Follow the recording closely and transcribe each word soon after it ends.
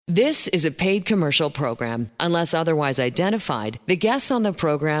This is a paid commercial program. Unless otherwise identified, the guests on the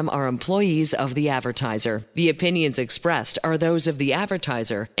program are employees of the advertiser. The opinions expressed are those of the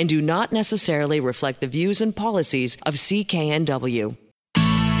advertiser and do not necessarily reflect the views and policies of CKNW.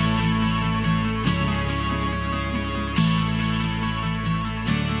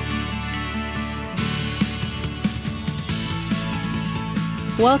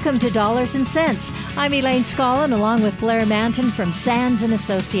 Welcome to Dollars and Cents. I'm Elaine Scollin, along with Blair Manton from Sands &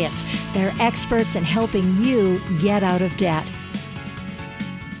 Associates. They're experts in helping you get out of debt.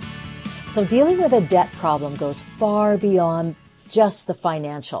 So dealing with a debt problem goes far beyond just the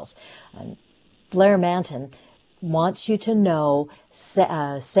financials. Blair Manton wants you to know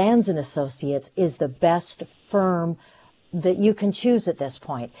Sands & Associates is the best firm that you can choose at this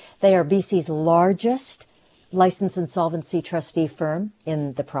point. They are BC's largest licensed insolvency trustee firm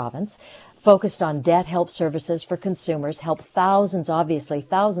in the province, focused on debt help services for consumers, help thousands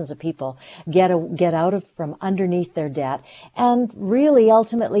of people get out from underneath their debt, and really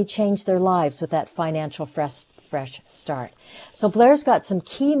ultimately change their lives with that financial fresh start. So Blair's got some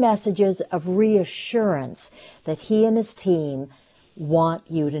key messages of reassurance that he and his team want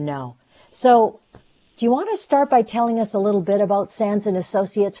you to know. So do you want to start by telling us a little bit about Sands &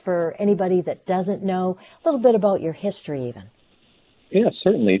 Associates for anybody that doesn't know, a little bit about your history even? Yeah,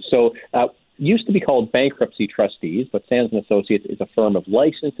 certainly. So used to be called Bankruptcy Trustees, but Sands & Associates is a firm of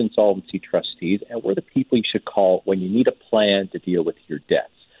licensed insolvency trustees, and we're the people you should call when you need a plan to deal with your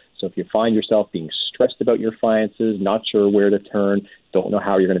debts. So if you find yourself being stressed about your finances, not sure where to turn, don't know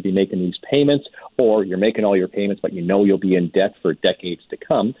how you're going to be making these payments, or you're making all your payments, but you know you'll be in debt for decades to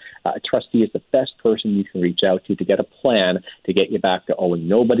come, a trustee is the best person you can reach out to get a plan to get you back to owing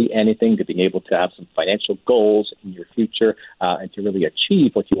nobody anything, to being able to have some financial goals in your future, and to really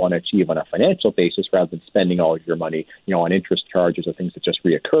achieve what you want to achieve on a financial basis rather than spending all of your money, on interest charges or things that just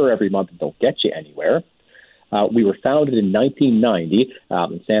reoccur every month and don't get you anywhere. We were founded in 1990,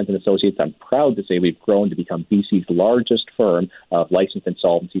 in Sands & Associates. I'm proud to say we've grown to become BC's largest firm of licensed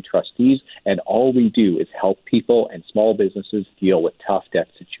insolvency trustees, and all we do is help people and small businesses deal with tough debt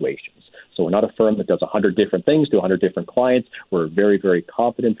situations. So we're not a firm that does 100 different things to 100 different clients. We're very, very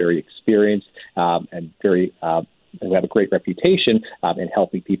competent, very experienced, and we have a great reputation in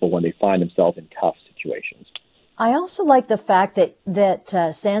helping people when they find themselves in tough situations. I also like the fact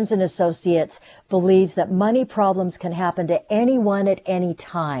that Sands & Associates believes that money problems can happen to anyone at any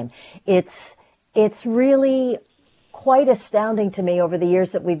time. It's really quite astounding to me over the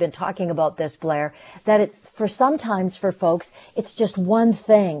years that we've been talking about this, Blair, that sometimes for folks, it's just one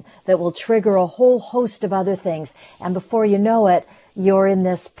thing that will trigger a whole host of other things. And before you know it, you're in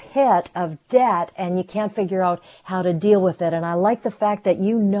this pit of debt and you can't figure out how to deal with it. And I like the fact that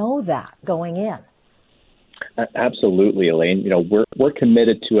you know that going in. Absolutely, Elaine. We're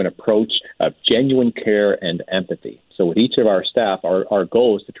committed to an approach of genuine care and empathy. So with each of our staff, our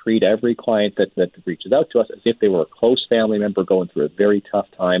goal is to treat every client that reaches out to us as if they were a close family member going through a very tough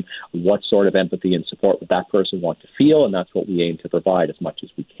time. What sort of empathy and support would that person want to feel? And that's what we aim to provide as much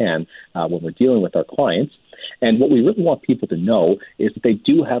as we can when we're dealing with our clients. And what we really want people to know is that they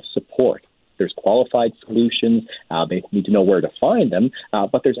do have support. There's qualified solutions. They need to know where to find them,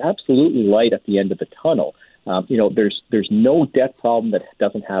 but there's absolutely light at the end of the tunnel. There's no debt problem that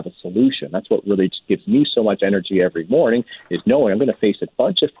doesn't have a solution. That's what really just gives me so much energy every morning, is knowing I'm going to face a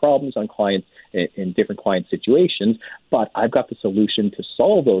bunch of problems on clients in different client situations, but I've got the solution to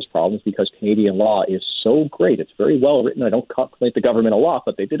solve those problems because Canadian law is so great. It's very well written. I don't compliment the government a lot,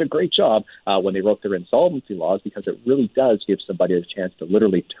 but they did a great job when they wrote their insolvency laws, because it really does give somebody a chance to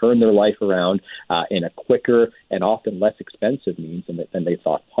literally turn their life around in a quicker and often less expensive means than they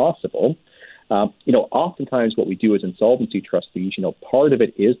thought possible. Oftentimes what we do as insolvency trustees, part of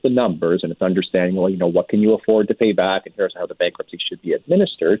it is the numbers, and it's understanding, what can you afford to pay back, and here's how the bankruptcy should be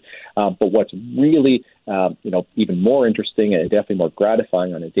administered. But what's really, even more interesting and definitely more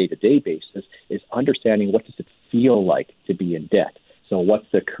gratifying on a day-to-day basis is understanding what does it feel like to be in debt. So what's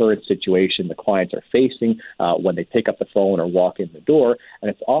the current situation the clients are facing when they pick up the phone or walk in the door? And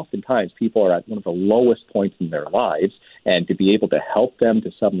it's oftentimes people are at one of the lowest points in their lives, and to be able to help them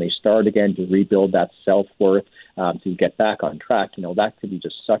to suddenly start again, to rebuild that self-worth, to get back on track, that could be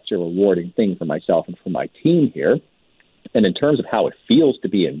just such a rewarding thing for myself and for my team here. And in terms of how it feels to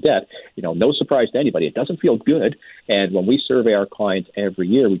be in debt, no surprise to anybody, it doesn't feel good. And when we survey our clients every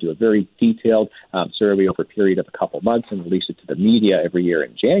year, we do a very detailed survey over a period of a couple months and release it to the media every year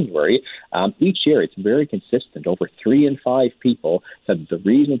in January. Each year, it's very consistent. Over 3 in 5 people said the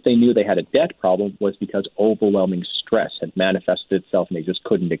reason that they knew they had a debt problem was because overwhelming stress had manifested itself and they just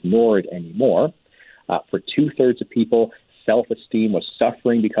couldn't ignore it anymore. For 2/3 of people, self-esteem was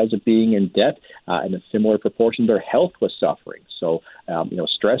suffering because of being in debt, and in a similar proportion, their health was suffering. So,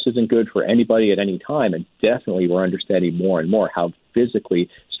 stress isn't good for anybody at any time, and definitely we're understanding more and more how physically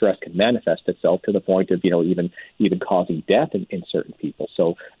stress can manifest itself to the point of, even causing death in certain people.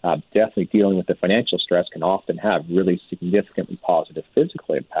 So definitely dealing with the financial stress can often have really significantly positive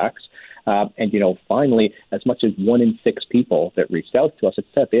physical impacts. And finally, as much as 1 in 6 people that reached out to us had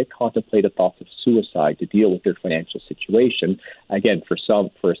said they had contemplated thoughts of suicide to deal with their financial situation. Again,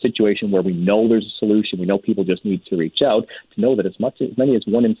 for a situation where we know there's a solution, we know people just need to reach out, to know that as many as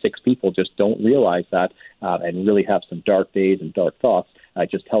 1 in 6 people just don't realize that and really have some dark days and dark thoughts.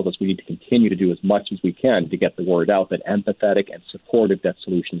 Just tells us we need to continue to do as much as we can to get the word out that empathetic and supportive debt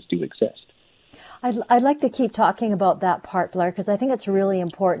solutions do exist. I'd like to keep talking about that part, Blair, because I think it's really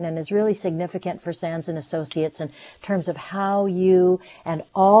important and is really significant for Sands and Associates in terms of how you and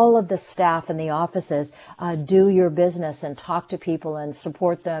all of the staff in the offices do your business and talk to people and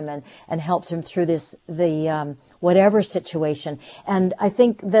support them and help them through the whatever situation. And I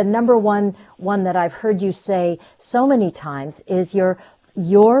think the number one that I've heard you say so many times is your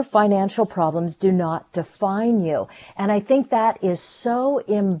financial problems do not define you. And I think that is so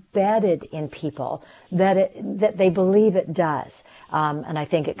embedded in people that they believe it does. And I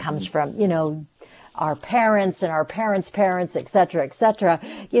think it comes from, our parents and our parents' parents, et cetera,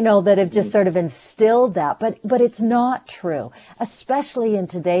 that have just sort of instilled that. But it's not true, especially in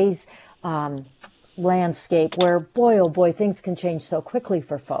today's landscape where, boy, oh boy, things can change so quickly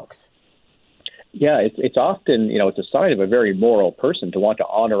for folks. Yeah, it's often, it's a sign of a very moral person to want to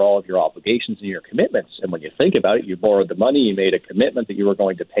honor all of your obligations and your commitments. And when you think about it, you borrowed the money, you made a commitment that you were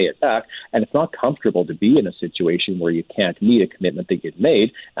going to pay it back, and it's not comfortable to be in a situation where you can't meet a commitment that you've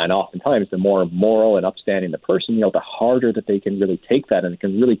made. And oftentimes, the more moral and upstanding the person, the harder that they can really take that, and it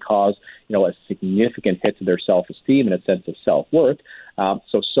can really cause, a significant hit to their self-esteem and a sense of self-worth.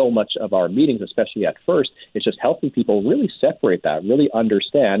 So much of our meetings, especially at first, is just helping people really separate that, really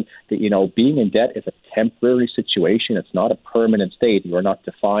understand that, being in debt is a temporary situation. It's not a permanent state. You are not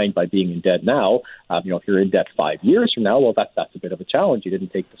defined by being in debt now. If you're in debt 5 years from now, well, that's a bit of a challenge. You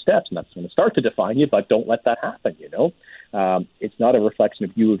didn't take the steps, and that's going to start to define you, but don't let that happen, It's not a reflection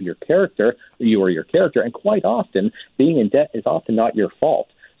of you or your character, and quite often, being in debt is often not your fault.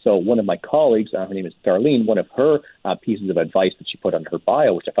 So one of my colleagues, her name is Darlene, one of her pieces of advice that she put on her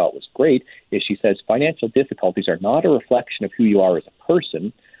bio, which I thought was great, is she says, financial difficulties are not a reflection of who you are as a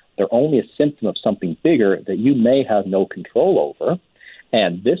person. They're only a symptom of something bigger that you may have no control over.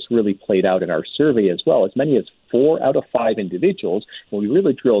 And this really played out in our survey as well. As many as 4 out of 5 individuals, when we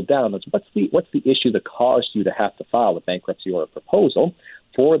really drilled down, what's the issue that caused you to have to file a bankruptcy or a proposal?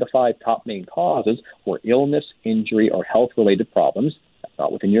 4 of the 5 top main causes were illness, injury, or health-related problems. That's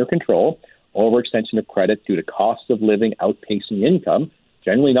not within your control. Overextension of credit due to costs of living outpacing income,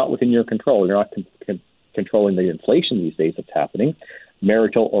 generally not within your control. You're not controlling the inflation these days that's happening.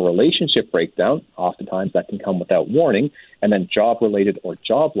 Marital or relationship breakdown, oftentimes that can come without warning, and then job-related or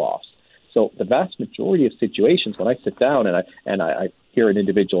job loss. So the vast majority of situations, when I sit down and I hear an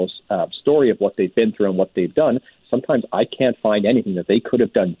individual's story of what they've been through and what they've done, sometimes I can't find anything that they could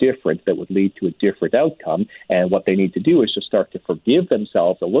have done different that would lead to a different outcome. And what they need to do is just start to forgive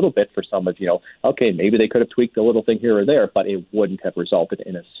themselves a little bit for some of, okay, maybe they could have tweaked a little thing here or there, but it wouldn't have resulted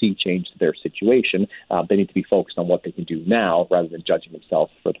in a sea change to their situation. They need to be focused on what they can do now rather than judging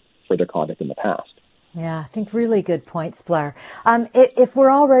themselves for their conduct in the past. Yeah, I think really good points, Blair. If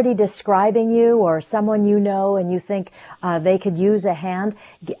we're already describing you or someone you know and you think they could use a hand,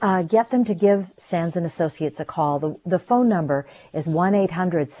 get them to give Sands and Associates a call. The phone number is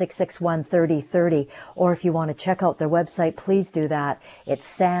 1-800-661-3030. Or if you want to check out their website, please do that. It's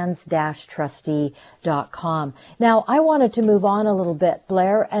sands-trustee.com. Now, I wanted to move on a little bit,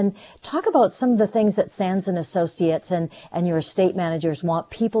 Blair, and talk about some of the things that Sands and Associates and your estate managers want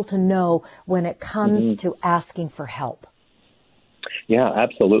people to know when it comes to asking for help. Yeah,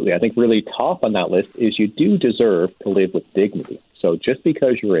 absolutely. I think really top on that list is you do deserve to live with dignity. So just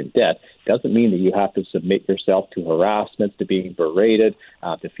because you're in debt doesn't mean that you have to submit yourself to harassment, to being berated,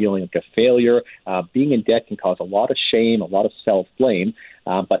 to feeling like a failure. Being in debt can cause a lot of shame, a lot of self-blame,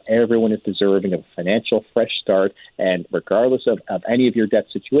 but everyone is deserving of a financial fresh start. And regardless of any of your debt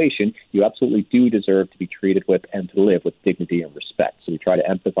situation, you absolutely do deserve to be treated with and to live with dignity and respect. So we try to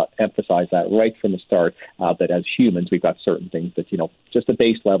emphasize that right from the start, that as humans, we've got certain things that, just a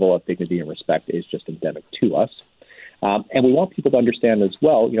base level of dignity and respect is just endemic to us. And we want people to understand as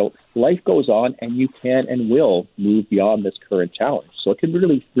well, life goes on and you can and will move beyond this current challenge. So it can be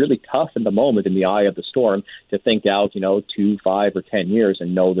really, really tough in the moment, in the eye of the storm, to think out, 2, 5, or 10 years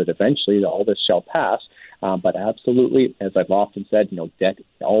and know that eventually all this shall pass. But absolutely, as I've often said, debt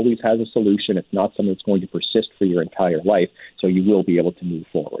always has a solution. It's not something that's going to persist for your entire life, so you will be able to move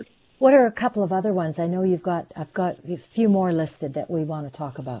forward. What are a couple of other ones? I know I've got a few more listed that we want to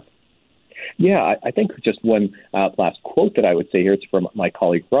talk about. Yeah, I think just one last quote that I would say here, it's from my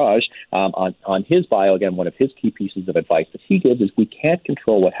colleague Raj. On his bio, again, one of his key pieces of advice that he gives is we can't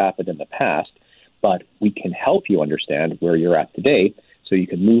control what happened in the past, but we can help you understand where you're at today so you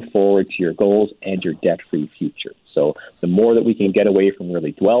can move forward to your goals and your debt-free future. So the more that we can get away from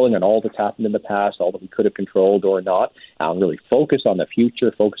really dwelling on all that's happened in the past, all that we could have controlled or not, really focus on the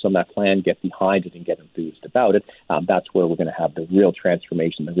future, focus on that plan, get behind it and get enthused about it, that's where we're going to have the real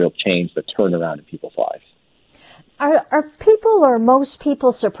transformation, the real change, the turnaround in people's lives. Are people or most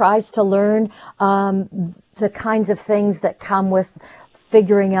people surprised to learn the kinds of things that come with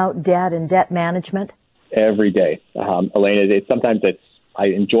figuring out debt and debt management? Every day. Elaine, sometimes I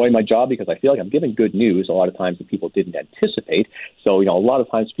enjoy my job because I feel like I'm giving good news a lot of times that people didn't anticipate. So, a lot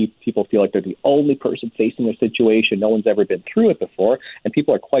of times people feel like they're the only person facing a situation. No one's ever been through it before. And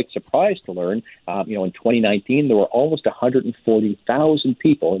people are quite surprised to learn, in 2019, there were almost 140,000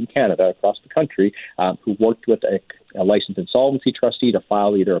 people in Canada across the country who worked with a licensed insolvency trustee to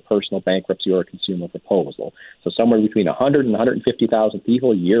file either a personal bankruptcy or a consumer proposal. So somewhere between 100 and 150,000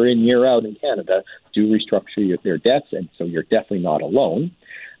 people year in, year out in Canada do restructure their debts, and so you're definitely not alone.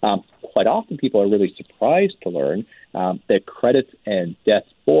 Quite often people are really surprised to learn that credit and debt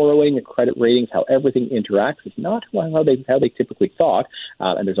borrowing and credit ratings, how everything interacts, is not how they typically thought.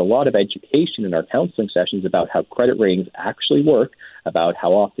 And there's a lot of education in our counseling sessions about how credit ratings actually work, about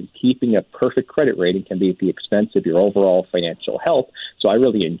how often keeping a perfect credit rating can be at the expense of your overall financial health. So I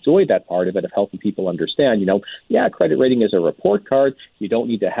really enjoyed that part of it, of helping people understand, credit rating is a report card. You don't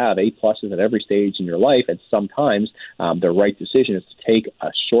need to have A+ at every stage in your life. And sometimes the right decision is to take a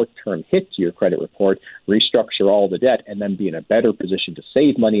short-term hit to your credit report, restructure all the debt, and then be in a better position to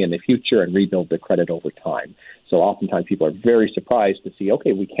save money in the future and rebuild the credit over time. So oftentimes people are very surprised to see,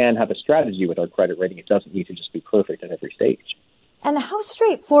 okay, we can have a strategy with our credit rating. It doesn't need to just be perfect at every stage. And how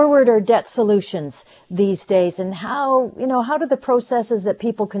straightforward are debt solutions these days, and how do the processes that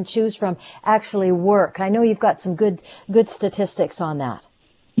people can choose from actually work? I know you've got some good statistics on that.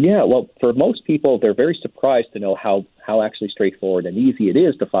 Yeah, well, for most people, they're very surprised to know how actually straightforward and easy it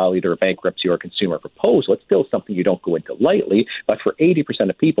is to file either a bankruptcy or a consumer proposal. It's still something you don't go into lightly, but for 80%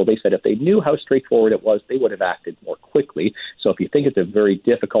 of people, they said if they knew how straightforward it was, they would have acted more quickly. So if you think it's a very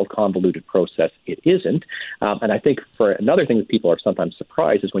difficult, convoluted process, it isn't. And I think for another thing that people are sometimes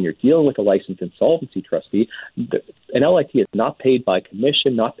surprised is when you're dealing with a licensed insolvency trustee, an LIT is not paid by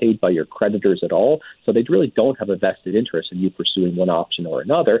commission, not paid by your creditors at all. So they really don't have a vested interest in you pursuing one option or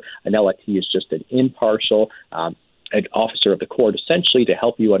another. An LIT is just an impartial an officer of the court, essentially, to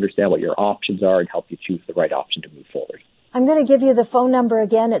help you understand what your options are and help you choose the right option to move forward. I'm going to give you the phone number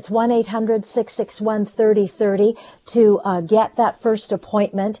again. It's 1-800-661-3030 to get that first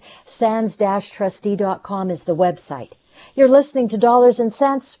appointment. Sands-trustee.com is the website. You're listening to Dollars and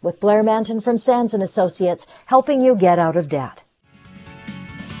Cents with Blair Manton from Sands & Associates, helping you get out of debt.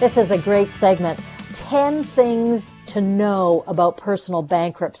 This is a great segment. 10 things to know about personal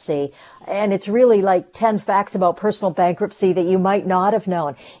bankruptcy. And it's really like 10 facts about personal bankruptcy that you might not have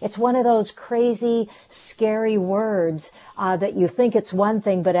known. It's one of those crazy, scary words that you think it's one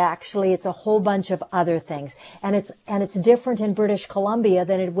thing, but actually it's a whole bunch of other things. And it's different in British Columbia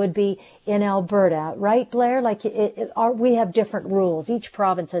than it would be in Alberta, right, Blair? Like we have different rules. Each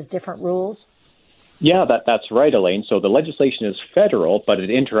province has different rules. Yeah, that's right, Elaine. So the legislation is federal, but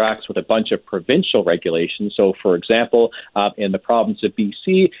it interacts with a bunch of provincial regulations. So, for example, in the province of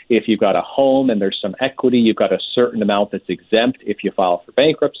BC, if you've got a home and there's some equity, you've got a certain amount that's exempt if you file for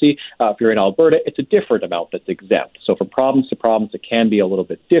bankruptcy. If you're in Alberta, it's a different amount that's exempt. So from province to province, it can be a little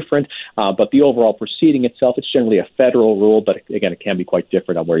bit different. But the overall proceeding itself, it's generally a federal rule, but again, it can be quite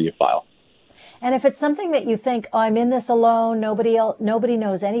different on where you file. And if it's something that you think, I'm in this alone, nobody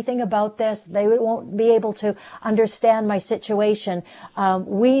knows anything about this, they won't be able to understand my situation.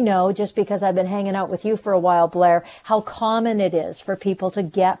 We know, just because I've been hanging out with you for a while, Blair, how common it is for people to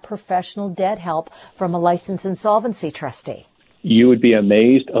get professional debt help from a licensed insolvency trustee. You would be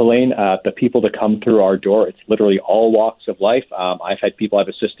amazed, Elaine, the people that come through our door. It's literally all walks of life. I've had people I've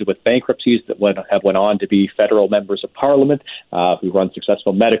assisted with bankruptcies that went on to be federal members of parliament, who run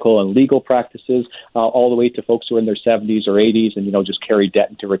successful medical and legal practices, all the way to folks who are in their 70s or 80s and, just carry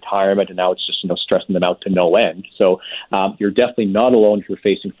debt into retirement. And now it's just, stressing them out to no end. So you're definitely not alone if you're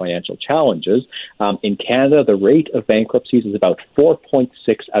facing financial challenges. In Canada, the rate of bankruptcies is about 4.6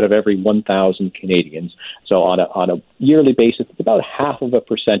 out of every 1,000 Canadians. So on a yearly basis, it's about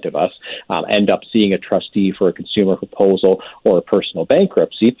 0.5% of us end up seeing a trustee for a consumer proposal or a personal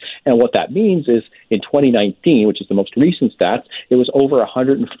bankruptcy. And what that means is in 2019, which is the most recent stats, it was over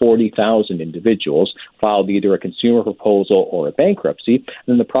 140,000 individuals filed either a consumer proposal or a bankruptcy.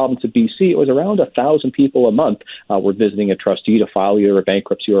 And in the province of BC, it was around 1,000 people a month were visiting a trustee to file either a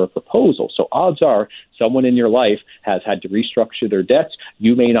bankruptcy or a proposal. So odds are someone in your life has had to restructure their debts.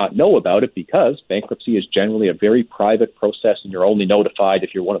 You may not know about it because bankruptcy is generally a very private process and you're only notified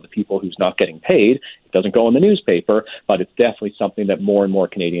if you're one of the people who's not getting paid. It doesn't go in the newspaper, but it's definitely something that more and more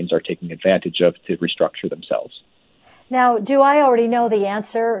Canadians are taking advantage of to restructure themselves. Now, do I already know the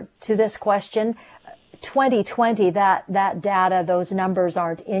answer to this question? 2020, that data, those numbers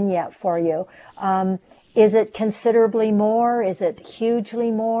aren't in yet for you. Is it considerably more? Is it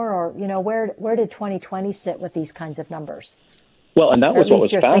hugely more? Or, where did 2020 sit with these kinds of numbers? Well, and that was what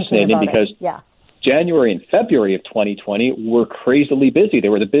was fascinating because January and February of 2020 were crazily busy. They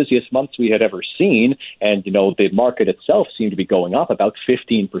were the busiest months we had ever seen. And, the market itself seemed to be going up about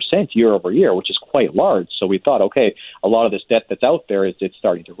 15% year over year, which is quite large. So we thought, okay, a lot of this debt that's out there it's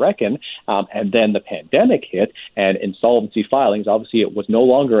starting to reckon. And then the pandemic hit and insolvency filings. Obviously, it was no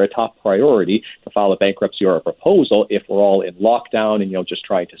longer a top priority to file a bankruptcy or a proposal if we're all in lockdown and, just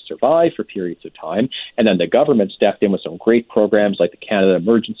trying to survive for periods of time. And then the government stepped in with some great programs like the Canada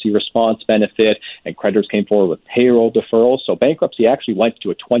Emergency Response Benefit, and creditors came forward with payroll deferrals. So bankruptcy actually went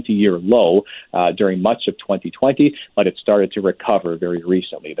to a 20-year low during much of 2020, but it started to recover very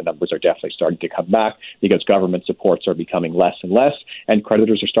recently. The numbers are definitely starting to come back because government supports are becoming less and less, and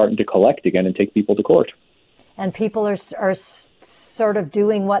creditors are starting to collect again and take people to court. And people are sort of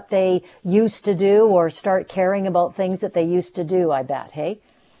doing what they used to do or start caring about things that they used to do, I bet, hey?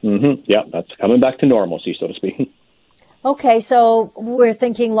 Mm-hmm. Yeah, that's coming back to normalcy, so to speak. Okay, so we're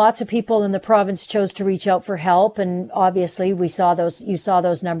thinking lots of people in the province chose to reach out for help, and obviously you saw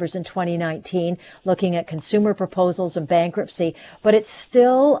those numbers in 2019 looking at consumer proposals and bankruptcy, but it's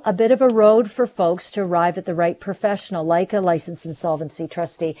still a bit of a road for folks to arrive at the right professional like a licensed insolvency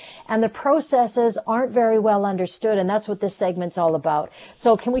trustee, and the processes aren't very well understood, and that's what this segment's all about.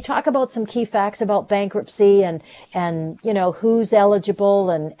 So can we talk about some key facts about bankruptcy and who's eligible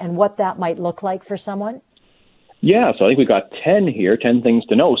and what that might look like for someone? Yeah, so I think we've got 10 here, 10 things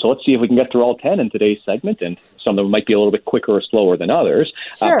to know. So let's see if we can get through all 10 in today's segment, and some of them might be a little bit quicker or slower than others.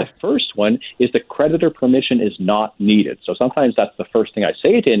 Sure. The first one is that creditor permission is not needed. So sometimes that's the first thing I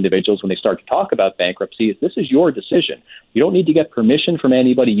say to individuals when they start to talk about bankruptcy is this is your decision. You don't need to get permission from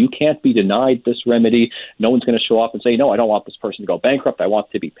anybody. You can't be denied this remedy. No one's going to show up and say, no, I don't want this person to go bankrupt. I want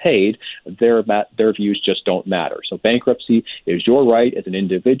to be paid. Their views just don't matter. So bankruptcy is your right as an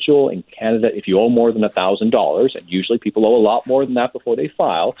individual in Canada if you owe more than $1,000. And usually people owe a lot more than that before they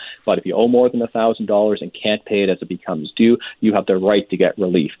file. But if you owe more than $1,000 and can't pay it as it becomes due, you have the right to get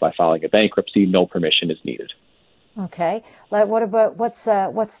relief by filing a bankruptcy. No permission is needed. Okay. What about what's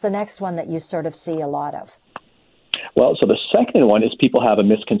the next one that you sort of see a lot of? Well, so the second one is people have a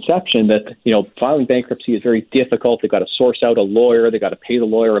misconception that, filing bankruptcy is very difficult. They've got to source out a lawyer. They've got to pay the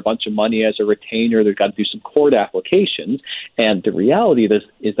lawyer a bunch of money as a retainer. They've got to do some court applications. And the reality of this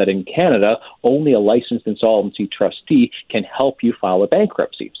is that in Canada, only a licensed insolvency trustee can help you file a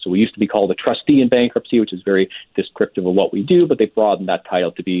bankruptcy. So we used to be called a trustee in bankruptcy, which is very descriptive of what we do, but they've broadened that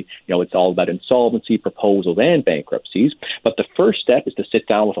title to be, it's all about insolvency, proposals, and bankruptcies. But the first step is to sit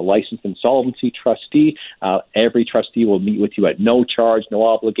down with a licensed insolvency trustee. Every trustee will meet with you at no charge, no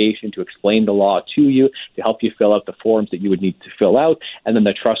obligation to explain the law to you, to help you fill out the forms that you would need to fill out. And then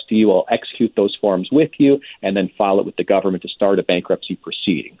the trustee will execute those forms with you and then file it with the government to start a bankruptcy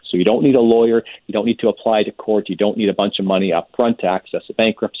proceeding. So you don't need a lawyer. You don't need to apply to court. You don't need a bunch of money up front to access a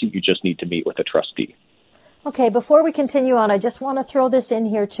bankruptcy. You just need to meet with a trustee. Okay, before we continue on, I just want to throw this in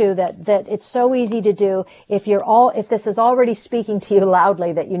here too, that it's so easy to do. If this is already speaking to you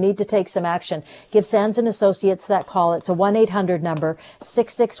loudly that you need to take some action, give Sands & Associates that call. It's a 1-800 number,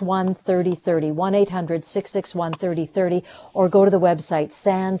 661-3030, 1-800-661-3030, or go to the website,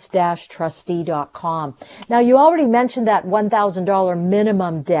 sands-trustee.com. Now, you already mentioned that $1,000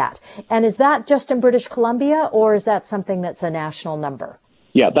 minimum debt. And is that just in British Columbia, or is that something that's a national number?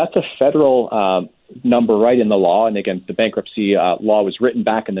 Yeah, that's a federal number right in the law. And again, the bankruptcy law was written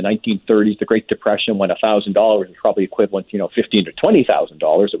back in the 1930s, the Great Depression, when $1,000 was probably equivalent to, $15,000 to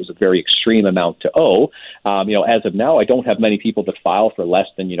 $20,000. It was a very extreme amount to owe. As of now, I don't have many people that file for less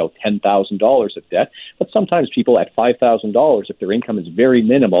than, $10,000 of debt. But sometimes people at $5,000, if their income is very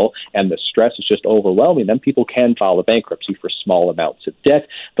minimal and the stress is just overwhelming, then people can file a bankruptcy for small amounts of debt.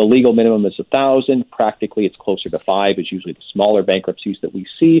 The legal minimum is $1,000. Practically, it's closer to $5,000 is usually the smaller bankruptcies that we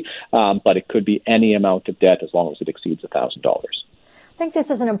see. But it could be anything any amount of debt as long as it exceeds $1,000. I think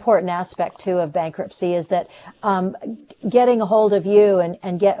this is an important aspect, too, of bankruptcy, is that getting a hold of you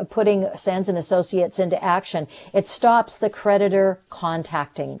and putting Sands and Associates into action, it stops the creditor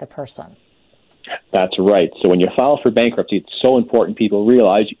contacting the person. That's right. So when you file for bankruptcy, it's so important people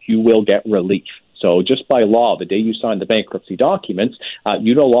realize you will get relief. So just by law, the day you sign the bankruptcy documents,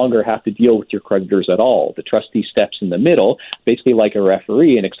 you no longer have to deal with your creditors at all. The trustee steps in the middle, basically like a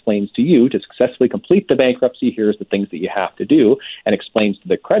referee, and explains to you to successfully complete the bankruptcy, here's the things that you have to do, and explains to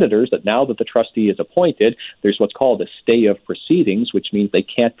the creditors that now that the trustee is appointed, there's what's called a stay of proceedings, which means they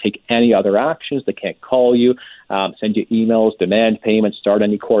can't take any other actions, they can't call you, send you emails, demand payments, start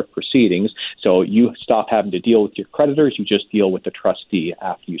any court proceedings. So you stop having to deal with your creditors, you just deal with the trustee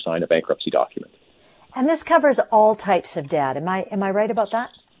after you sign a bankruptcy document. And this covers all types of debt. Am I right about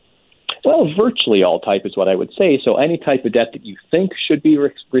that? Well, virtually all type is what I would say. So any type of debt that you think should be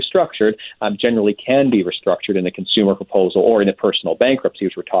restructured generally can be restructured in a consumer proposal or in a personal bankruptcy,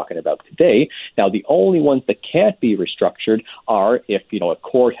 which we're talking about today. Now, the only ones that can't be restructured are if, a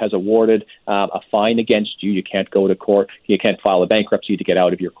court has awarded a fine against you. You can't go to court. You can't file a bankruptcy to get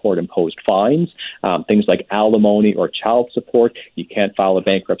out of your court-imposed fines. Things like alimony or child support. You can't file a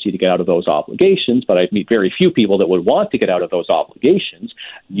bankruptcy to get out of those obligations, but I meet very few people that would want to get out of those obligations.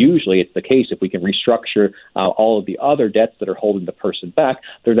 Usually it's the case if we can restructure all of the other debts that are holding the person back,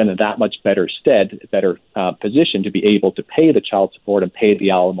 they're then in that much better position to be able to pay the child support and pay the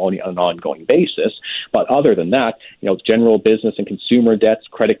alimony on an ongoing basis. But other than that, general business and consumer debts,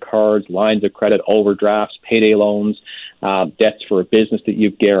 credit cards, lines of credit, overdrafts, payday loans, debts for a business that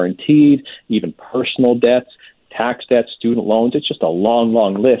you've guaranteed, even personal debts, tax debt, student loans. It's just a long,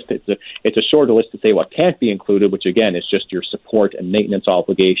 long list. It's a shorter list to say what can't be included, which again is just your support and maintenance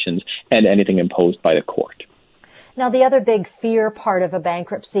obligations and anything imposed by the court. Now, the other big fear part of a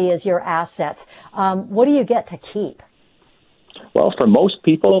bankruptcy is your assets. What do you get to keep? Well, for most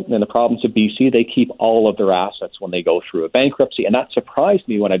people in the province of BC, they keep all of their assets when they go through a bankruptcy. And that surprised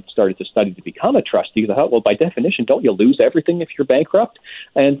me when I started to study to become a trustee, because I thought, well, by definition, don't you lose everything if you're bankrupt?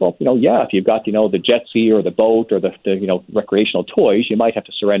 And, well, if you've got, the jet ski or the boat or the recreational toys, you might have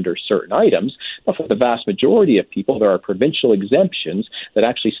to surrender certain items. But for the vast majority of people, there are provincial exemptions that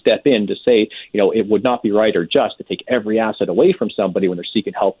actually step in to say, it would not be right or just to take every asset away from somebody when they're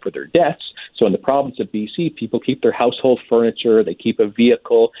seeking help for their debts. So in the province of BC, people keep their household furniture, they keep a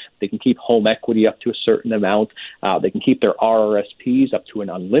vehicle, they can keep home equity up to a certain amount, they can keep their RRSPs up to an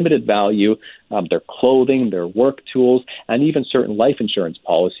unlimited value, their clothing, their work tools, and even certain life insurance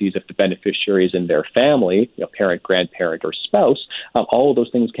policies if the beneficiary is in their family, parent, grandparent, or spouse. All of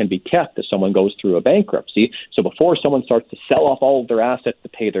those things can be kept if someone goes through a bankruptcy. So before someone starts to sell off all of their assets to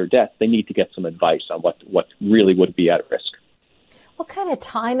pay their debts, they need to get some advice on what really would be at risk. What kind of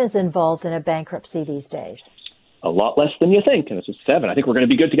time is involved in a bankruptcy these days? A lot less than you think. And this is 7. I think we're going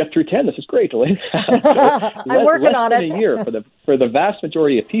to be good to get through 10. This is great, Elaine. I'm working on it. A year. For the vast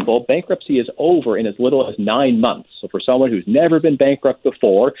majority of people, bankruptcy is over in as little as 9 months. So for someone who's never been bankrupt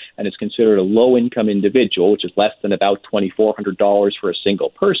before and is considered a low-income individual, which is less than about $2,400 for a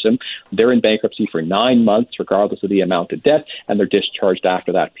single person, they're in bankruptcy for 9 months, regardless of the amount of debt, and they're discharged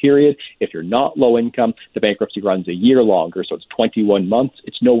after that period. If you're not low-income, the bankruptcy runs a year longer, so it's 21 months.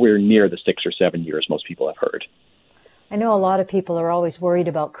 It's nowhere near the 6 or 7 years most people have heard. I know a lot of people are always worried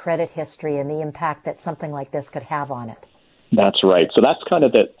about credit history and the impact that something like this could have on it. That's right. So that's kind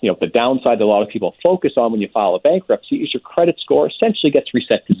of the downside that a lot of people focus on when you file a bankruptcy is your credit score essentially gets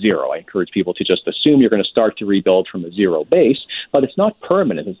reset to 0. I encourage people to just assume you're going to start to rebuild from a 0 base, but it's not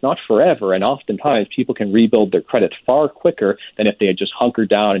permanent. It's not forever. And oftentimes people can rebuild their credit far quicker than if they had just hunkered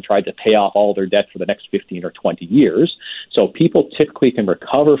down and tried to pay off all their debt for the next 15 or 20 years. So people typically can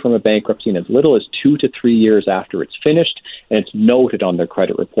recover from a bankruptcy in as little as 2 to 3 years after it's finished, and it's noted on their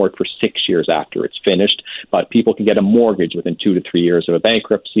credit report for 6 years after it's finished. But people can get a mortgage within 2 to 3 years of a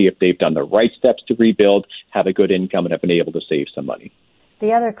bankruptcy if they've done the right steps to rebuild, have a good income, and have been able to save some money.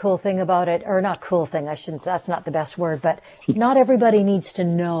 The other cool thing about it, or not cool thing, that's not the best word, but not everybody needs to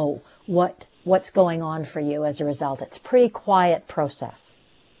know what's going on for you as a result. It's a pretty quiet process.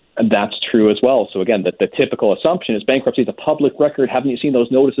 And that's true as well. So again, the typical assumption is bankruptcy is a public record. Haven't you seen those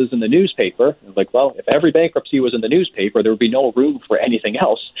notices in the newspaper? It's like, well, if every bankruptcy was in the newspaper, there would be no room for anything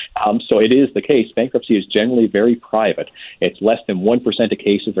else. So it is the case. Bankruptcy is generally very private. It's less than 1% of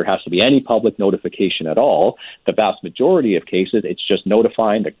cases there has to be any public notification at all. The vast majority of cases, it's just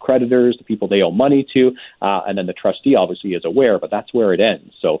notifying the creditors, the people they owe money to, and then the trustee obviously is aware, but that's where it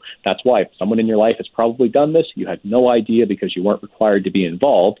ends. So that's why if someone in your life has probably done this, you had no idea because you weren't required to be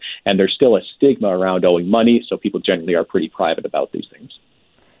involved. And there's still a stigma around owing money, so people generally are pretty private about these things.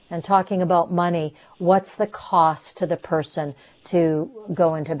 And talking about money, what's the cost to the person to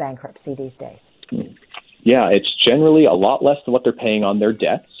go into bankruptcy these days? Yeah, it's generally a lot less than what they're paying on their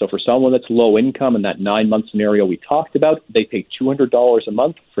debt. So for someone that's low income in that 9-month scenario we talked about, they pay $200 a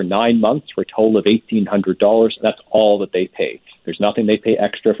month for 9 months for a total of $1,800. That's all that they pay. There's nothing they pay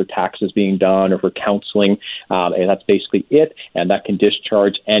extra for taxes being done or for counseling, and that's basically it. And that can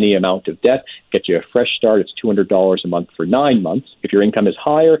discharge any amount of debt, get you a fresh start. It's $200 a month for 9 months. If your income is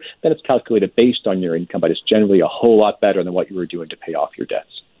higher, then it's calculated based on your income, but it's generally a whole lot better than what you were doing to pay off your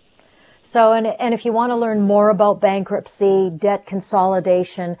debts. So, and if you want to learn more about bankruptcy, debt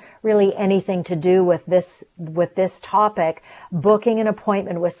consolidation, really anything to do with this topic, booking an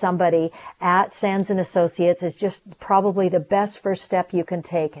appointment with somebody at Sands & Associates is just probably the best first step you can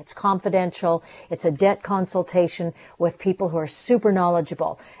take. It's confidential. It's a debt consultation with people who are super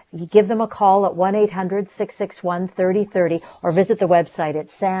knowledgeable. You give them a call at 1-800-661-3030 or visit the website at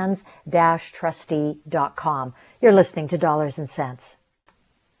sands-trustee.com. You're listening to Dollars and Cents.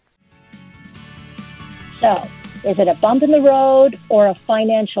 So, is it a bump in the road or a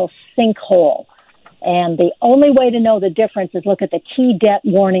financial sinkhole? And the only way to know the difference is look at the key debt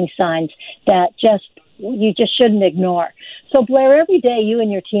warning signs that you just shouldn't ignore. So, Blair, every day you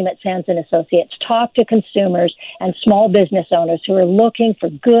and your team at Sands & Associates talk to consumers and small business owners who are looking for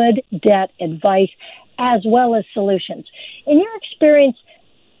good debt advice as well as solutions. In your experience,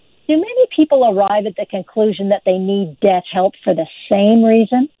 do many people arrive at the conclusion that they need debt help for the same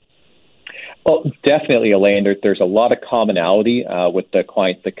reason? Well, definitely, Elaine. There's a lot of commonality with the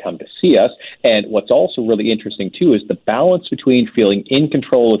clients that come to see us. And what's also really interesting, too, is the balance between feeling in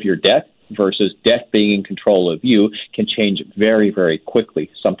control of your debt versus debt being in control of you can change very, very quickly.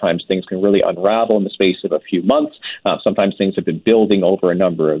 Sometimes things can really unravel in the space of a few months. Sometimes things have been building over a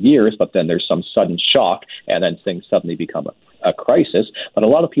number of years, but then there's some sudden shock, and then things suddenly become a crisis. But a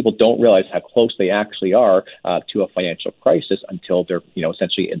lot of people don't realize how close they actually are to a financial crisis until they're,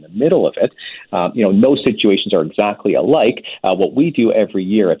 essentially in the middle of it. No situations are exactly alike. What we do every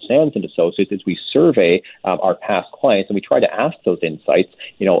year at Sands & Associates is we survey our past clients, and we try to ask those insights,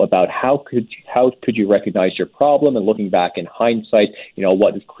 about how could you recognize your problem, and looking back in hindsight,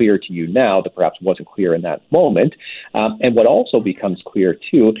 what is clear to you now that perhaps wasn't clear in that moment. And what also becomes clear,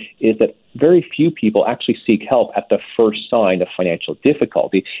 too, is that very few people actually seek help at the first sign of financial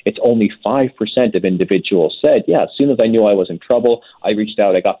difficulty. It's only 5% of individuals said, as soon as I knew I was in trouble, I reached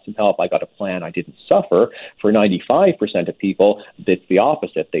out, I got some help, I got a plan, I didn't suffer. For 95% of people, it's the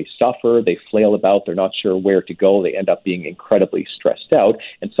opposite. They suffer, they flail about, they're not sure where to go, they end up being incredibly stressed out,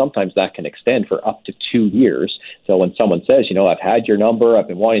 and sometimes that can extend for up to 2 years. So when someone says, I've had your number, I've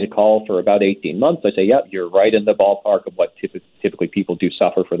been wanting to call for about 18 months, I say, you're right in the ballpark of what typically people do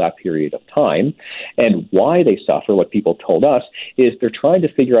suffer for that period of time. And why they suffer, what people told us, is they're trying to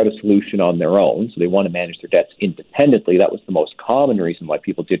figure out a solution on their own. So they want to manage their debts independently. That was the most common reason why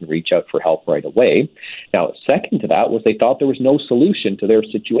people didn't reach out for help right away. Now, second to that was they thought there was no solution to their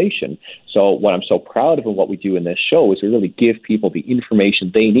situation. So what I'm so proud of and what we do in this show is we really give people the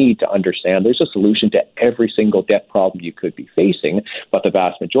information they need to understand there's a solution to every single debt problem you could be facing. But the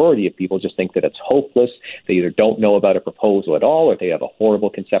vast majority of people just think that it's hopeless. They either don't know about a proposal at all, or they have a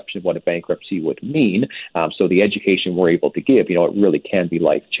horrible conception of what a bankruptcy would mean. So the education we're able to give, it really can be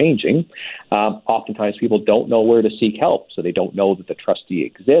life-changing. Oftentimes people don't know where to seek help, so they don't know that the trustee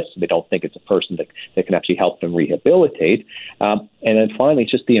exists. They don't think it's a person that can actually help them rehabilitate. And then finally,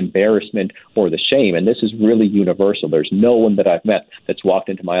 it's just the embarrassment or the shame, and this is really universal. There's no one that I've met that's walked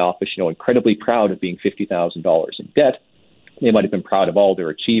into my office, incredibly proud of being $50,000 in debt. They might have been proud of all their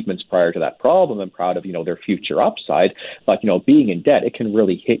achievements prior to that problem and proud of, their future upside. But, being in debt, it can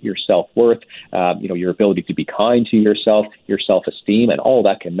really hit your self-worth, your ability to be kind to yourself, your self-esteem, and all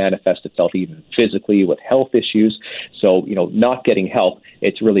that can manifest itself even physically with health issues. So, not getting help,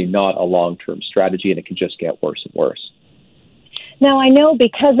 it's really not a long-term strategy, and it can just get worse and worse. Now, I know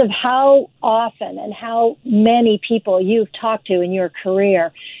because of how often and how many people you've talked to in your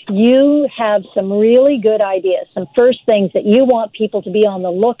career, you have some really good ideas, some first things that you want people to be on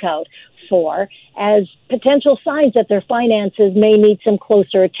the lookout for as potential signs that their finances may need some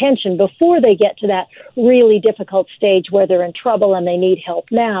closer attention before they get to that really difficult stage where they're in trouble and they need help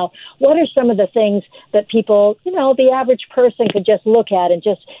now. What are some of the things that people, the average person could just look at and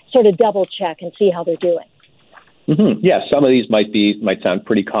just sort of double check and see how they're doing? Mm-hmm. Yeah, some of these might sound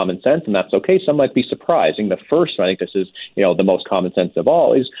pretty common sense, and that's okay. Some might be surprising. The first one, I think this is, the most common sense of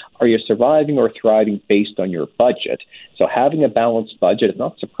all, is are you surviving or thriving based on your budget? So having a balanced budget is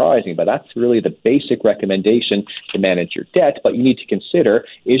not surprising, but that's really the basic recommendation to manage your debt. But you need to consider,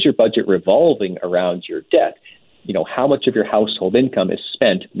 is your budget revolving around your debt? how much of your household income is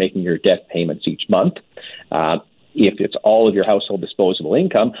spent making your debt payments each month. If it's all of your household disposable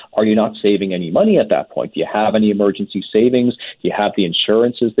income, are you not saving any money at that point? Do you have any emergency savings? Do you have the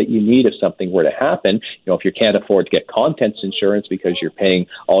insurances that you need if something were to happen? If you can't afford to get contents insurance because you're paying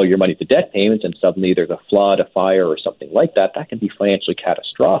all your money to debt payments and suddenly there's a flood, a fire, or something like that, that can be financially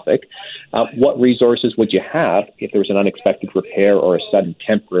catastrophic. What resources would you have if there was an unexpected repair or a sudden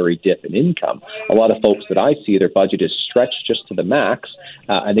temporary dip in income? A lot of folks that I see, their budget is stretched just to the max,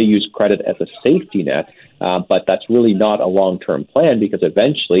 and they use credit as a safety net. But that's really not a long-term plan because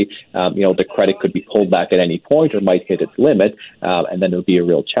eventually, the credit could be pulled back at any point or might hit its limit, and then it would be a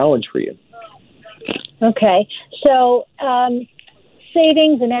real challenge for you. Okay. So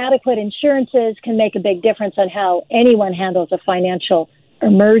savings and adequate insurances can make a big difference on how anyone handles a financial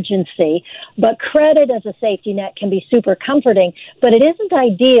emergency, but credit as a safety net can be super comforting, but it isn't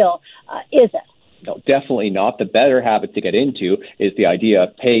ideal, is it? No, definitely not. The better habit to get into is the idea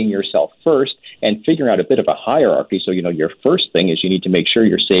of paying yourself first and figuring out a bit of a hierarchy. So, your first thing is you need to make sure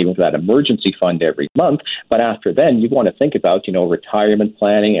you're saving for that emergency fund every month. But after then, you want to think about, retirement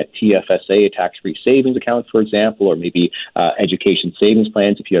planning, a TFSA, a tax-free savings account, for example, or maybe education savings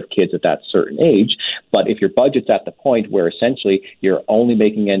plans if you have kids at that certain age. But if your budget's at the point where essentially you're only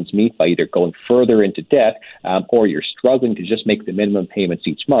making ends meet by either going further into debt or you're struggling to just make the minimum payments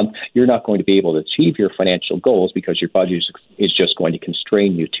each month, you're not going to be able to achieve your financial goals because your budget is just going to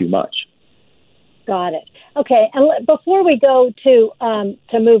constrain you too much. Got it. Okay, and before we go to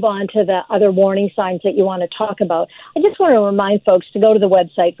move on to the other warning signs that you want to talk about, I just want to remind folks to go to the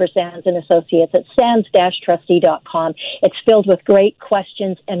website for Sands & Associates at sands-trustee.com. It's filled with great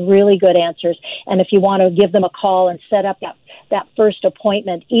questions and really good answers, and if you want to give them a call and set up that first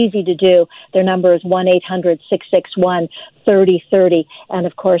appointment, easy to do. Their number is 1-800-661-3030, and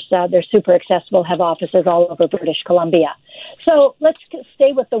of course, they're super accessible, have offices all over British Columbia. So let's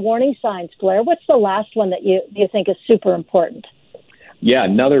stay with the warning signs, Blair. What's the last one that you think is super important? Yeah,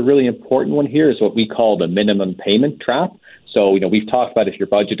 another really important one here is what we call the minimum payment trap. So, we've talked about if your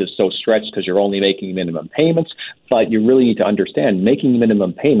budget is so stretched because you're only making minimum payments, but you really need to understand making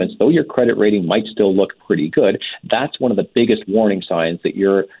minimum payments, though your credit rating might still look pretty good, that's one of the biggest warning signs that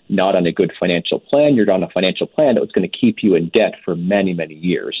you're not on a good financial plan. You're on a financial plan that was going to keep you in debt for many, many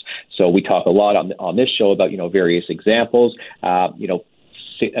years. So we talk a lot on this show about, various examples, a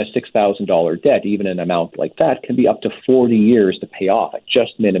 $6,000 debt, even an amount like that, can be up to 40 years to pay off at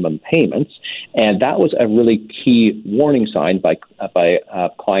just minimum payments. And that was a really key warning sign by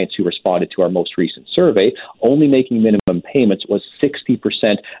clients who responded to our most recent survey. Only making minimum payments was 60%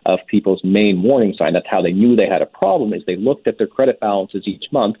 of people's main warning sign. That's how they knew they had a problem, is they looked at their credit balances each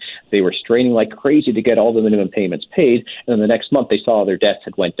month. They were straining like crazy to get all the minimum payments paid. And then the next month they saw their debts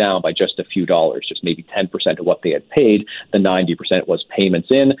had went down by just a few dollars, just maybe 10% of what they had paid. The 90% was payments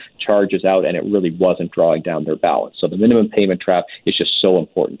in, charges out, and it really wasn't drawing down their balance. So the minimum payment trap is just so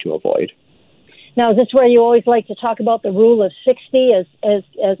important to avoid. Now, is this where you always like to talk about the rule of 60 as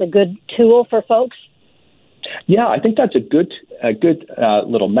a good tool for folks? Yeah, I think that's a good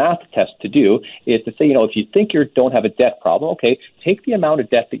little math test to do, is to say, if you think you don't have a debt problem, okay, take the amount of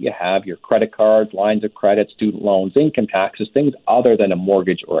debt that you have, your credit cards, lines of credit, student loans, income taxes, things other than a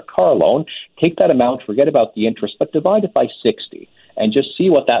mortgage or a car loan. Take that amount, forget about the interest, but divide it by 60. And just see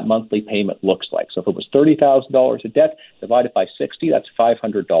what that monthly payment looks like. So if it was $30,000 of debt, divided by 60, that's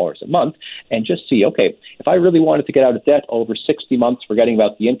 $500 a month. And just see, okay, if I really wanted to get out of debt over 60 months, forgetting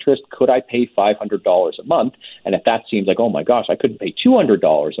about the interest, could I pay $500 a month? And if that seems like, oh my gosh, I couldn't pay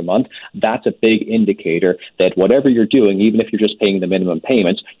 $200 a month, that's a big indicator that whatever you're doing, even if you're just paying the minimum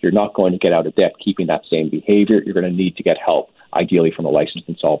payments, you're not going to get out of debt keeping that same behavior. You're going to need to get help, ideally from a licensed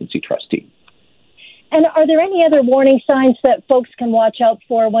insolvency trustee. And are there any other warning signs that folks can watch out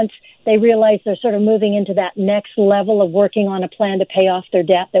for once they realize they're sort of moving into that next level of working on a plan to pay off their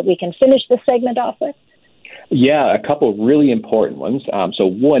debt that we can finish the segment off with? Yeah, a couple of really important ones. So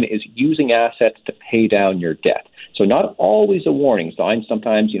one is using assets to pay down your debt. So not always a warning sign.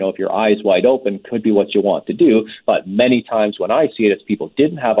 Sometimes, if your eyes wide open could be what you want to do. But many times when I see it, it's people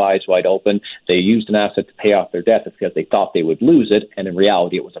didn't have eyes wide open. They used an asset to pay off their debt because they thought they would lose it. And in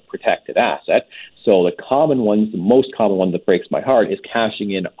reality, it was a protected asset. So the most common one that breaks my heart is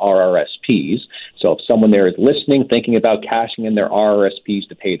cashing in RRSPs. So if someone there is listening, thinking about cashing in their RRSPs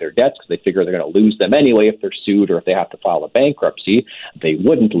to pay their debts because they figure they're going to lose them anyway if they're sued or if they have to file a bankruptcy, they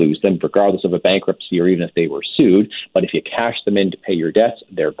wouldn't lose them regardless of a bankruptcy or even if they were sued. But if you cash them in to pay your debts,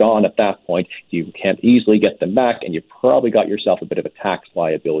 they're gone at that point. You can't easily get them back, and you probably got yourself a bit of a tax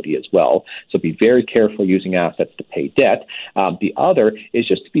liability as well. So be very careful using assets to pay debt. The other is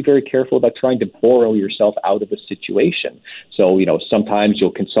just to be very careful about trying to borrow yourself out of a situation. So, sometimes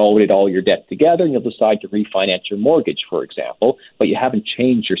you'll consolidate all your debt together and you'll decide to refinance your mortgage, for example, but you haven't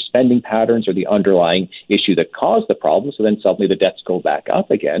changed your spending patterns or the underlying issue that caused the problem. So then suddenly the debts go back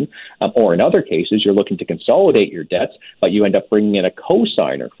up again. Or in other cases, you're looking to consolidate your debts, but you end up bringing in a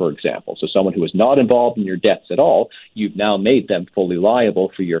co-signer, for example. So someone who is not involved in your debts at all, you've now made them fully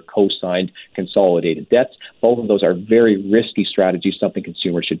liable for your co-signed consolidated debts. Both of those are very risky strategies, something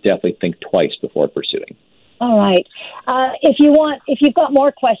consumers should definitely think twice before pursuing. All right. If you've got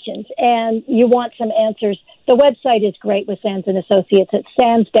more questions and you want some answers, the website is great with Sands & Associates at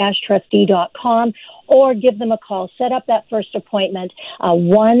sands-trustee.com, or give them a call. Set up that first appointment,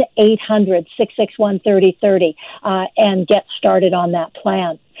 1-800-661-3030, and get started on that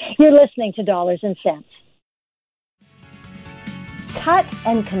plan. You're listening to Dollars and Cents. Cut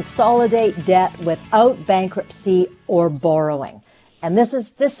and consolidate debt without bankruptcy or borrowing. And this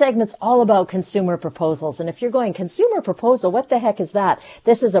segment's all about consumer proposals. And if you're going, consumer proposal, what the heck is that?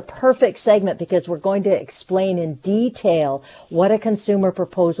 This is a perfect segment because we're going to explain in detail what a consumer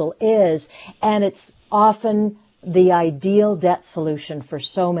proposal is. And it's often the ideal debt solution for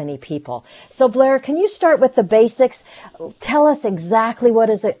so many people. So Blair, can you start with the basics? Tell us exactly what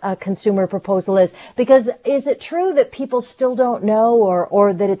a consumer proposal is, because is it true that people still don't know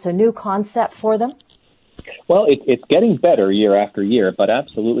or that it's a new concept for them? Well, it's getting better year after year, but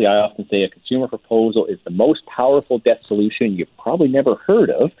absolutely, I often say a consumer proposal is the most powerful debt solution you've probably never heard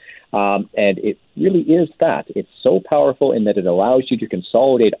of. And it really is that. It's so powerful in that it allows you to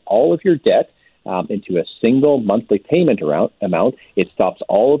consolidate all of your debt into a single monthly payment amount. It stops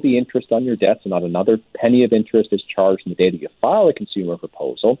all of the interest on your debts, and not another penny of interest is charged in the day that you file a consumer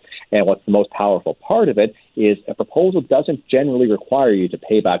proposal. And what's the most powerful part of it is a proposal doesn't generally require you to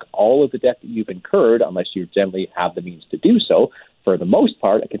pay back all of the debt that you've incurred unless you generally have the means to do so. For the most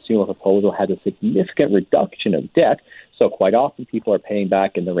part, a consumer proposal has a significant reduction of debt. So quite often people are paying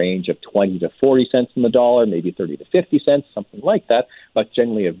back in the range of 20 to 40 cents on the dollar, maybe 30 to 50 cents, something like that, but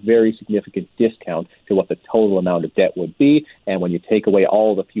generally a very significant discount to what the total amount of debt would be. And when you take away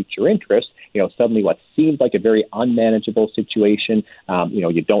all the future interest, suddenly what seems like a very unmanageable situation,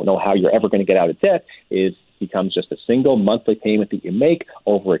 you don't know how you're ever going to get out of debt, becomes just a single monthly payment that you make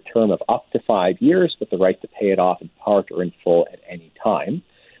over a term of up to 5 years with the right to pay it off in part or in full at any time.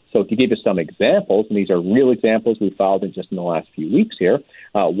 So to give you some examples, and these are real examples we filed in just in the last few weeks here,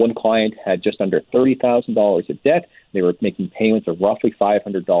 one client had just under $30,000 of debt. They were making payments of roughly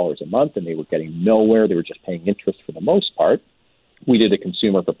 $500 a month, and they were getting nowhere. They were just paying interest for the most part. We did a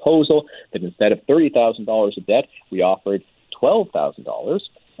consumer proposal that instead of $30,000 of debt, we offered $12,000,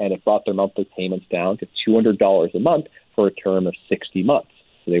 and it brought their monthly payments down to $200 a month for a term of 60 months.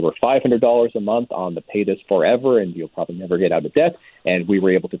 So they were $500 a month on the pay this forever, and you'll probably never get out of debt. And we were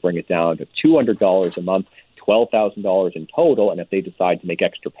able to bring it down to $200 a month, $12,000 in total. And if they decide to make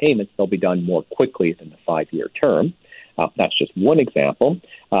extra payments, they'll be done more quickly than the 5-year term. That's just one example.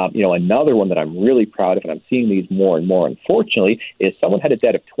 Another one that I'm really proud of, and I'm seeing these more and more, unfortunately, is someone had a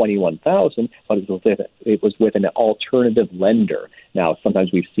debt of $21,000, but it was with an alternative lender. Now,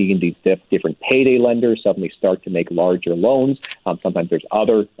 sometimes we've seen these different payday lenders suddenly start to make larger loans. Sometimes there's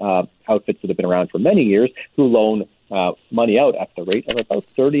other outfits that have been around for many years who loan money out at the rate of about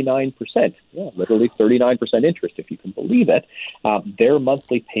 39%. Yeah, literally 39% interest, if you can believe it. Their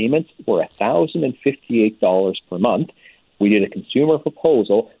monthly payments were $1,058 per month. We did a consumer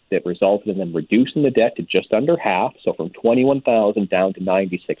proposal that resulted in them reducing the debt to just under half, so from $21,000 down to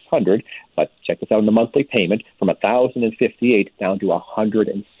 $9,600. But check this out in the monthly payment, from $1,058 down to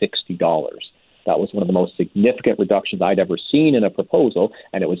 $160. That was one of the most significant reductions I'd ever seen in a proposal,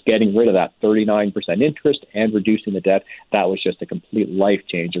 and it was getting rid of that 39% interest and reducing the debt. That was just a complete life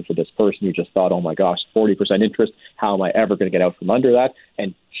changer for this person who just thought, oh my gosh, 40% interest, how am I ever going to get out from under that?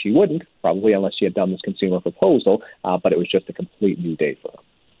 And she wouldn't, probably, unless she had done this consumer proposal, but it was just a complete new day for her.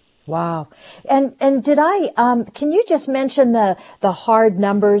 Wow. And can you just mention the hard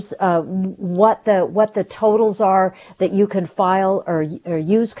numbers, what the totals are that you can file or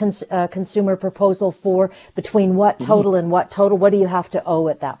use consumer proposal for, between what total and what total? What do you have to owe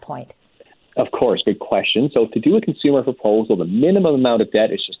at that point? Of course, good question. So to do a consumer proposal, the minimum amount of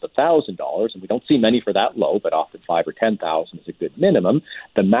debt is just $1,000, and we don't see many for that low, but often $5,000 or $10,000 is a good minimum.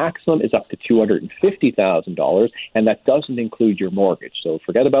 The maximum is up to $250,000, and that doesn't include your mortgage. So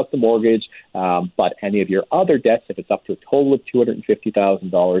forget about the mortgage, but any of your other debts, if it's up to a total of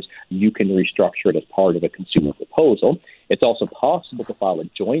 $250,000, you can restructure it as part of a consumer proposal. It's also possible to file a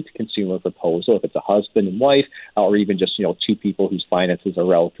joint consumer proposal if it's a husband and wife, or even just, two people whose finances are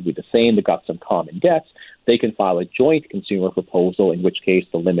relatively the same. They've got some common debts. They can file a joint consumer proposal, in which case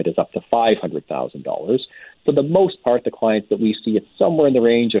the limit is up to $500,000. For the most part, the clients that we see, it's somewhere in the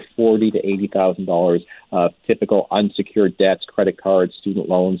range of $40,000 to $80,000 of typical unsecured debts, credit cards, student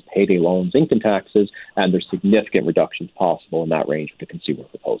loans, payday loans, income taxes, and there's significant reductions possible in that range with the consumer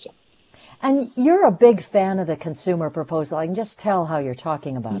proposal. And you're a big fan of the consumer proposal. I can just tell how you're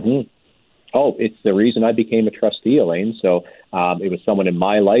talking about it. Oh, it's the reason I became a trustee, Elaine. So it was someone in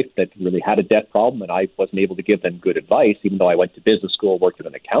my life that really had a debt problem, and I wasn't able to give them good advice, even though I went to business school, worked at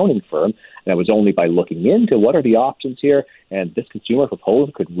an accounting firm, and it was only by looking into what are the options here, and this consumer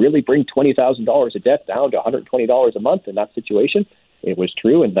proposal could really bring $20,000 of debt down to $120 a month in that situation. It was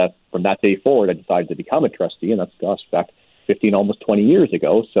true, and that from that day forward, I decided to become a trustee, and that's gosh, back 15, almost 20 years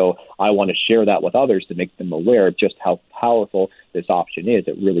ago. So I want to share that with others to make them aware of just how powerful this option is.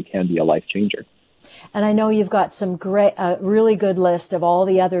 It really can be a life changer. And I know you've got some great, really good list of all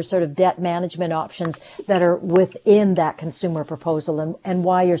the other sort of debt management options that are within that consumer proposal, and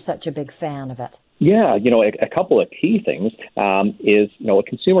why you're such a big fan of it. Yeah, a couple of key things is, a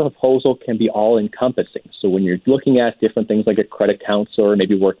consumer proposal can be all-encompassing. So when you're looking at different things like a credit counselor,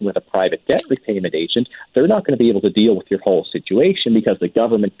 maybe working with a private debt repayment agent, they're not going to be able to deal with your whole situation because the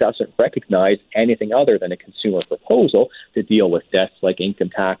government doesn't recognize anything other than a consumer proposal to deal with debts like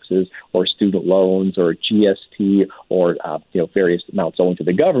income taxes or student loans or GST or, various amounts owing to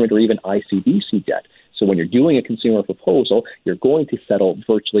the government or even ICBC debt. So when you're doing a consumer proposal, you're going to settle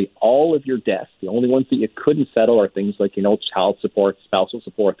virtually all of your debts. The only ones that you couldn't settle are things like, child support, spousal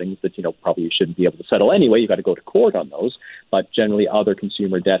support, things that, probably you shouldn't be able to settle anyway. You've got to go to court on those. But generally, other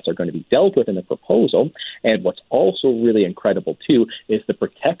consumer debts are going to be dealt with in the proposal. And what's also really incredible, too, is the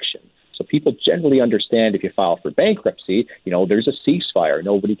protection. So people generally understand if you file for bankruptcy, there's a ceasefire.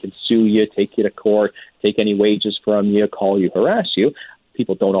 Nobody can sue you, take you to court, take any wages from you, call you, harass you.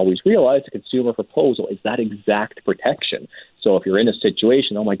 People don't always realize the consumer proposal is that exact protection. So if you're in a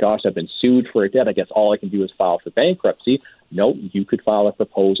situation, oh my gosh, I've been sued for a debt, I guess all I can do is file for bankruptcy. No, you could file a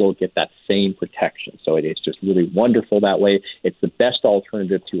proposal, get that same protection. So it's just really wonderful that way. It's the best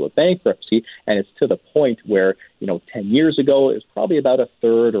alternative to a bankruptcy. And it's to the point where, 10 years ago, it was probably about a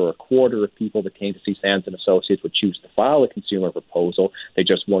third or a quarter of people that came to see Sands & Associates would choose to file a consumer proposal. They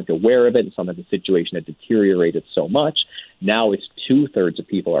just weren't aware of it, and some of the situation had deteriorated so much. Now it's 2/3 of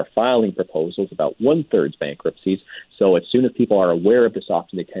people are filing proposals, about 1/3 bankruptcies. So as soon as people are aware of this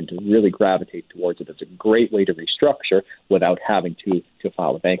option, they tend to really gravitate towards it. It's a great way to restructure without having to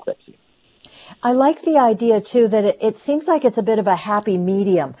file a bankruptcy. I like the idea, too, that it seems like it's a bit of a happy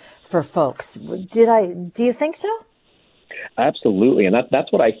medium for folks. Do you think so? Absolutely. And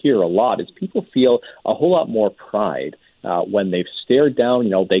that's what I hear a lot is people feel a whole lot more pride when they've stared down,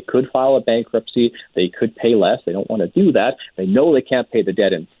 they could file a bankruptcy, they could pay less, they don't want to do that, they know they can't pay the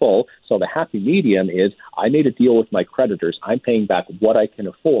debt in full, so the happy medium is, I made a deal with my creditors, I'm paying back what I can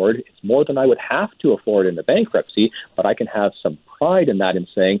afford, it's more than I would have to afford in the bankruptcy, but I can have some pride in that and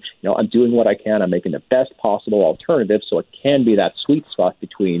saying, I'm doing what I can, I'm making the best possible alternative, so it can be that sweet spot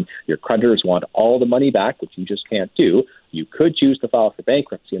between your creditors want all the money back, which you just can't do. You could choose to file for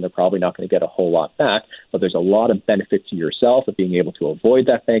bankruptcy, and they're probably not going to get a whole lot back, but there's a lot of benefit to yourself of being able to avoid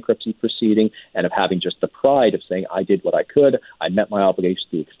that bankruptcy proceeding and of having just the pride of saying, I did what I could, I met my obligation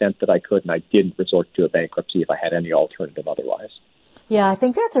to the extent that I could, and I didn't resort to a bankruptcy if I had any alternative otherwise. Yeah, I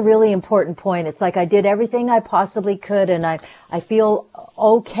think that's a really important point. It's like I did everything I possibly could, and I feel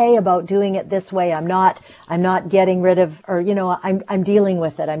okay about doing it this way. I'm not getting rid of, or I'm dealing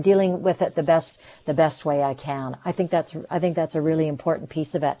with it. I'm dealing with it the best way I can. I think that's a really important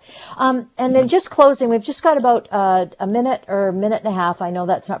piece of it. And then just closing, we've just got about a minute or a minute and a half. I know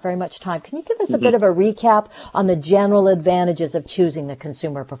that's not very much time. Can you give us a bit of a recap on the general advantages of choosing the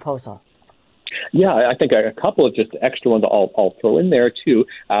consumer proposal? Yeah, I think a couple of just extra ones I'll throw in there, too,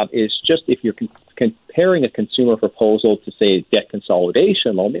 is just if you're comparing a consumer proposal to, say, debt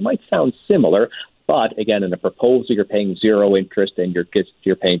consolidation loan, they might sound similar, but, again, in a proposal, you're paying zero interest and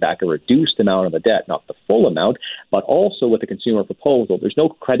you're paying back a reduced amount of the debt, not the full amount. But also with a consumer proposal, there's no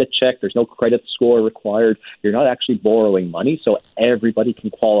credit check, there's no credit score required. You're not actually borrowing money, so everybody can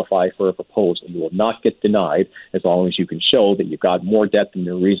qualify for a proposal. You will not get denied as long as you can show that you've got more debt than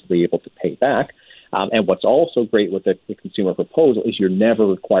you're reasonably able to pay back. And what's also great with the consumer proposal is you're never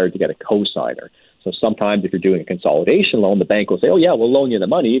required to get a cosigner. So sometimes if you're doing a consolidation loan, the bank will say, oh, yeah, we'll loan you the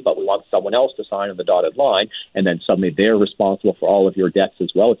money, but we want someone else to sign on the dotted line. And then suddenly they're responsible for all of your debts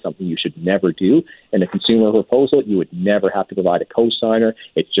as well. It's something you should never do. In a consumer proposal, you would never have to provide a cosigner.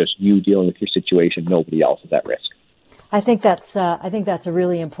 It's just you dealing with your situation. Nobody else is at risk. I think that's a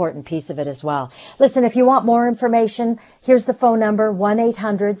really important piece of it as well. Listen, if you want more information, here's the phone number,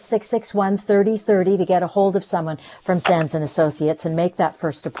 1-800-661-3030 to get a hold of someone from Sands and Associates and make that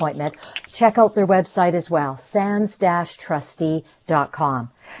first appointment. Check out their website as well, sands-trustee.com.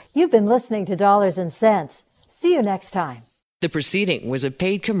 You've been listening to Dollars and Cents. See you next time. The proceeding was a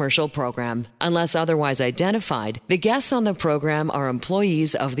paid commercial program. Unless otherwise identified, the guests on the program are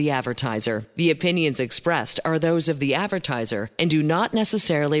employees of the advertiser. The opinions expressed are those of the advertiser and do not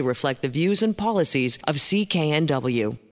necessarily reflect the views and policies of CKNW.